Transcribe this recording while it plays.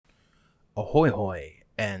Ahoy hoy,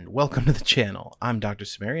 and welcome to the channel. I'm Doctor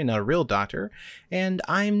Cimmerian, not a real doctor, and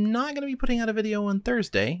I'm not going to be putting out a video on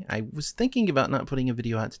Thursday. I was thinking about not putting a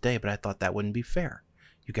video out today, but I thought that wouldn't be fair.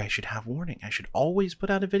 You guys should have warning. I should always put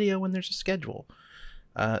out a video when there's a schedule.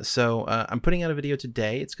 So I'm putting out a video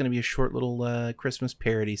today. It's going to be a short little Christmas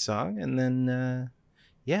parody song, and then,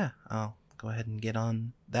 yeah, I'll go ahead and get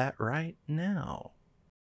on that right now.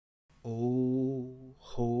 Oh,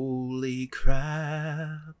 holy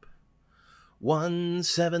crap.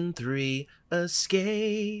 173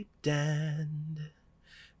 escaped, and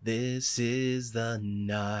this is the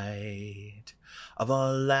night of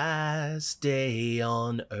our last day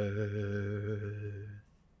on Earth.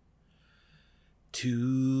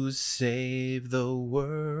 To save the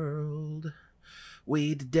world,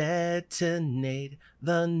 we'd detonate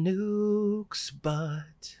the nukes,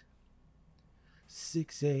 but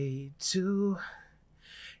 682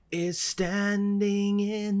 is standing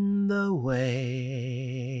in the way.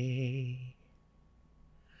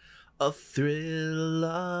 A thrill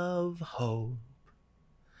of hope.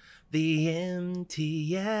 The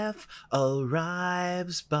MTF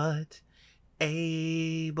arrives, but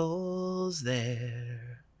Abel's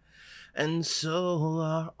there, and so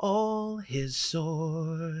are all his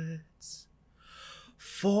swords.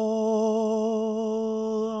 Fall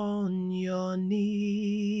on your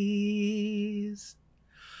knees.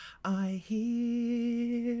 I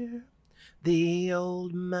hear the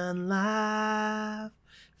old man laughing.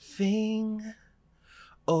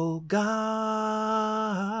 Oh God,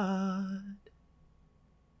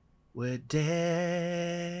 we're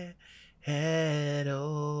dead.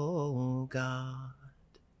 Oh God.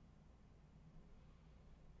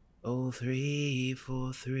 Oh,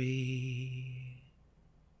 343.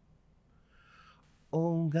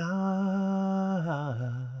 Oh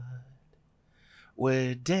God,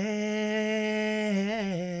 we're dead.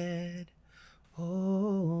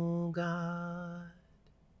 Oh God.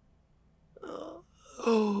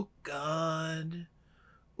 Oh God,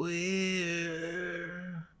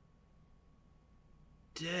 we're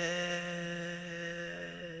dead.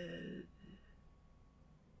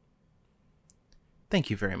 Thank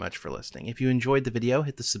you very much for listening. If you enjoyed the video,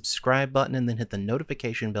 hit the subscribe button and then hit the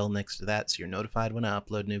notification bell next to that so you're notified when I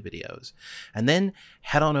upload new videos. And then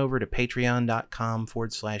head on over to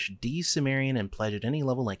patreon.com/DCimmerian and pledge at any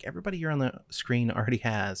level like everybody here on the screen already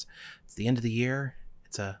has. It's the end of the year.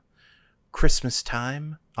 It's a Christmas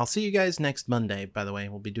time. I'll see you guys next Monday, by the way.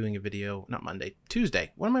 We'll be doing a video, not Monday,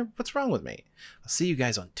 Tuesday. What's wrong with me? I'll see you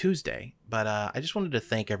guys on Tuesday. But I just wanted to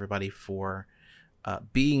thank everybody for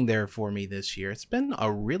being there for me this year. It's been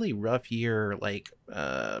a really rough year, like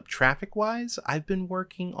traffic wise. I've been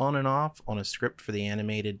working on and off on a script for the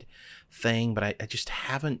animated thing, but I just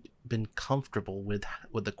haven't been comfortable with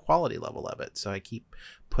the quality level of it, so I keep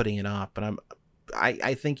putting it off. But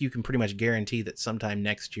I think you can pretty much guarantee that sometime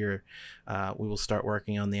next year we will start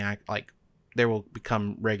working on the there will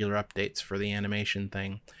become regular updates for the animation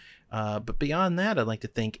thing. But beyond that, I'd like to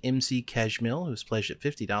thank MC Keshmil, who's pledged at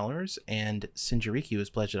 $50, and Sinjariki, who's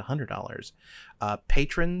pledged at $100.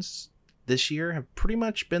 Patrons this year have pretty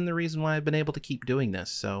much been the reason why I've been able to keep doing this,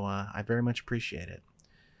 so I very much appreciate it.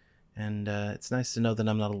 And it's nice to know that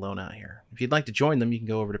I'm not alone out here. If you'd like to join them, you can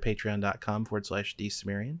go over to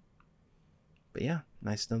patreon.com/DCimmerian. But yeah,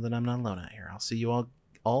 nice to know that I'm not alone out here. I'll see you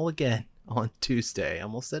all again on Tuesday. I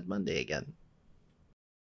almost said Monday again.